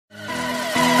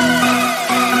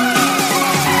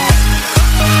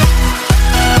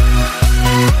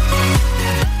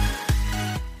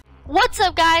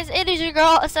is your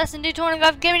girl, Assassin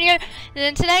Dude25 Gaming here,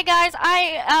 and today, guys,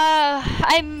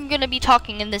 I'm gonna be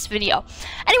talking in this video.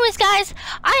 Anyways, guys,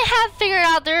 I have figured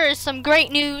out there is some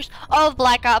great news of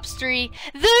Black Ops 3.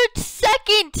 The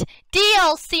second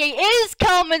DLC is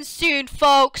coming soon,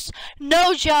 folks.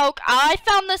 No joke. I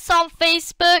found this on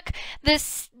Facebook. The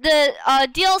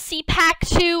DLC Pack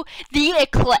 2, The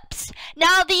Eclipse.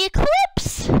 Now, The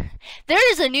Eclipse,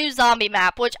 there is a new zombie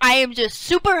map, which I am just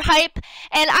super hype,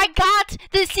 and I got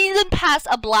the season pass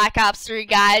of Black Ops 3,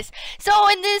 guys. So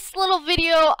in this little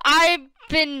video, I've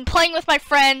been playing with my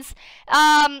friends.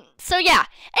 So yeah.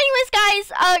 Anyways,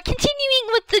 guys, continuing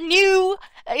with the new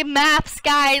maps,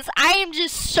 guys, I am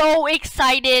just so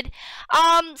excited.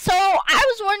 So I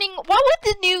was wondering, what would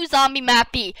the new zombie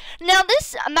map be? Now,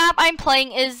 this map I'm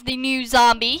playing is the new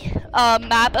zombie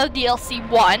map of DLC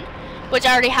 1, which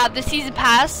I already have the season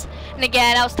pass. And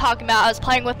again, I was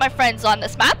playing with my friends on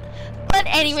this map. But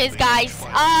anyways, guys,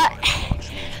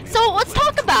 so let's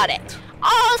talk about it.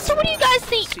 So what do you guys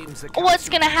think what's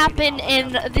gonna happen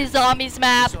in the zombies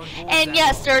map? And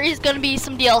yes, there is gonna be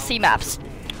some DLC maps.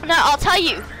 Now, I'll tell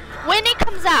you, when it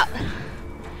comes out,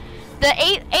 the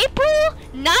April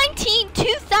 19,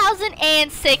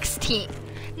 2016.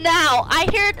 Now, I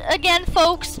heard again,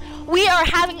 folks, we are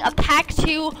having a pack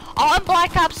 2 on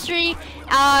Black Ops 3.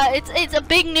 It's a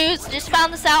big news. Just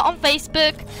found this out on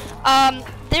Facebook.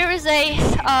 There is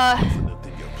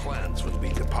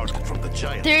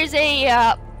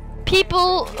a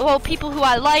people who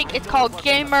I like. It's called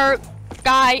Gamer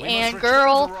Guy and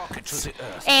Girl.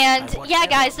 And yeah,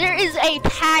 guys, there is a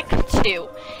pack 2.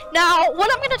 Now,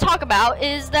 what I'm going to talk about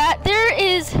is that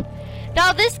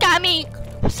now this got me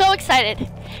so excited.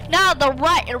 Now, the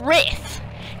Rift.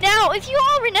 Now, if you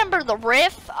all remember the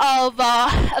Rift of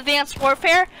Advanced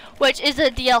Warfare, which is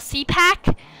a DLC pack,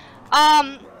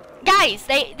 guys,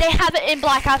 they have it in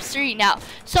Black Ops 3 now.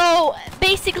 So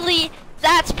basically,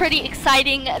 that's pretty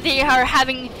exciting. They are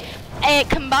having it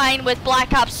combined with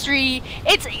Black Ops 3.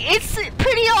 It's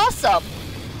pretty awesome.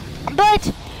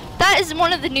 But that is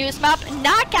one of the newest map.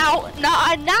 Knockout,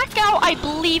 I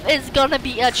believe, is gonna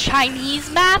be a Chinese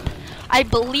map. I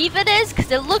believe it is, because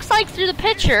it looks like through the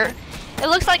picture, it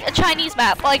looks like a Chinese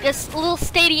map, like a little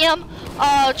stadium,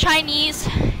 Chinese.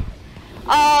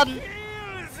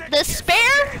 The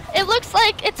Spare, it looks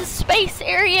like it's a space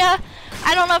area.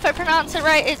 I don't know if I pronounce it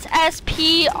right. It's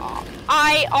SPIRE.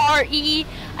 I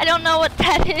don't know what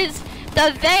that is.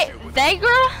 The Vegra?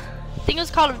 I think it was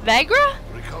called Vegra?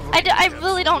 I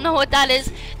really don't know what that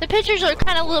is. The pictures are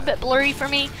kind of a little bit blurry for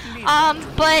me.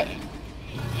 But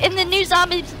in the new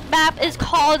zombies map is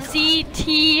called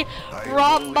ZT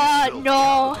Ramba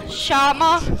no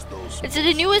Shama. It's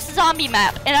the newest zombie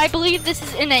map, and I believe this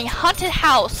is in a haunted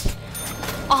house.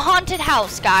 A haunted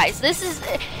house, guys.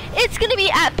 It's gonna be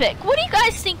epic. What do you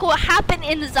guys think will happen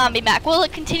in the zombie map? Will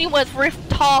it continue with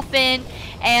Richthofen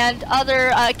and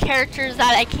other characters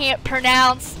that I can't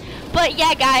pronounce? But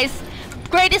yeah, guys,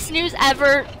 greatest news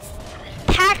ever.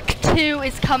 Pack 2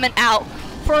 is coming out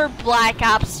for Black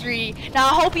Ops 3. Now,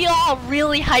 I hope you all are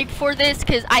really hyped for this,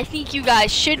 because I think you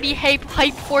guys should be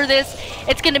hyped for this.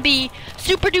 It's gonna be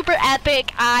super duper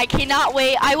epic. I cannot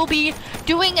wait. I will be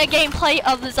doing a gameplay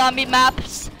of the zombie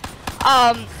maps.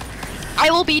 I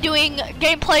will be doing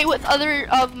gameplay with other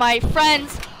of my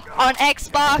friends on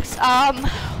Xbox.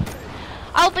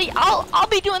 I'll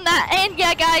be doing that. And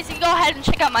yeah, guys, you go ahead and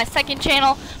check out my second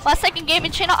channel, my second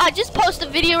gaming channel. I just posted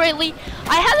a video lately.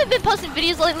 I haven't been posting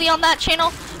videos lately on that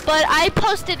channel, but I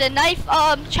posted a knife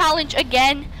challenge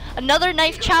again, another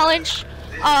knife challenge.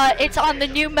 It's on the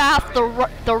new map, the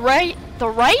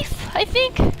Rife, I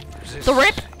think. The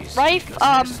Rife.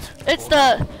 It's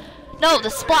the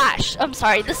Splash. I'm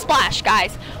sorry, the Splash,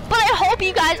 guys. But I hope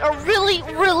you guys are really,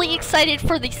 really excited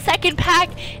for the second pack.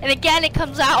 And again, it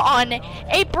comes out on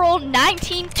April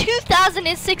 19,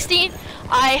 2016.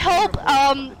 I hope.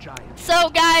 So,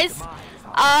 guys,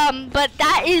 but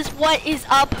that is what is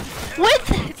up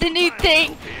with the new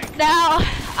thing. Now,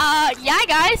 yeah,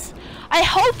 guys, I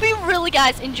hope you really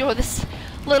guys enjoy this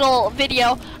little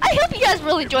video. I hope you guys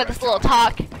really enjoyed this little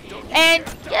talk. And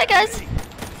yeah, guys,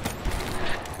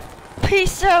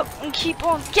 peace out and keep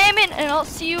on gaming, and I'll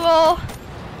see you all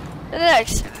in the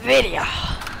next video.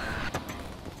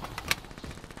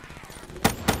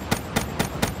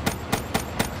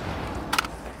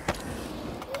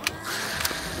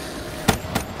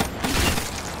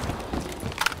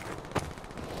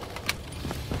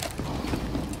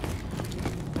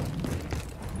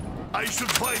 I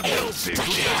should find Elsie who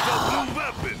has no blue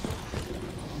weapon.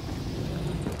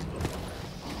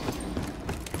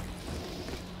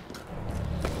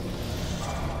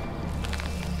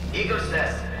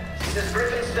 ASSSASIN This is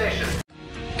Griffin Station.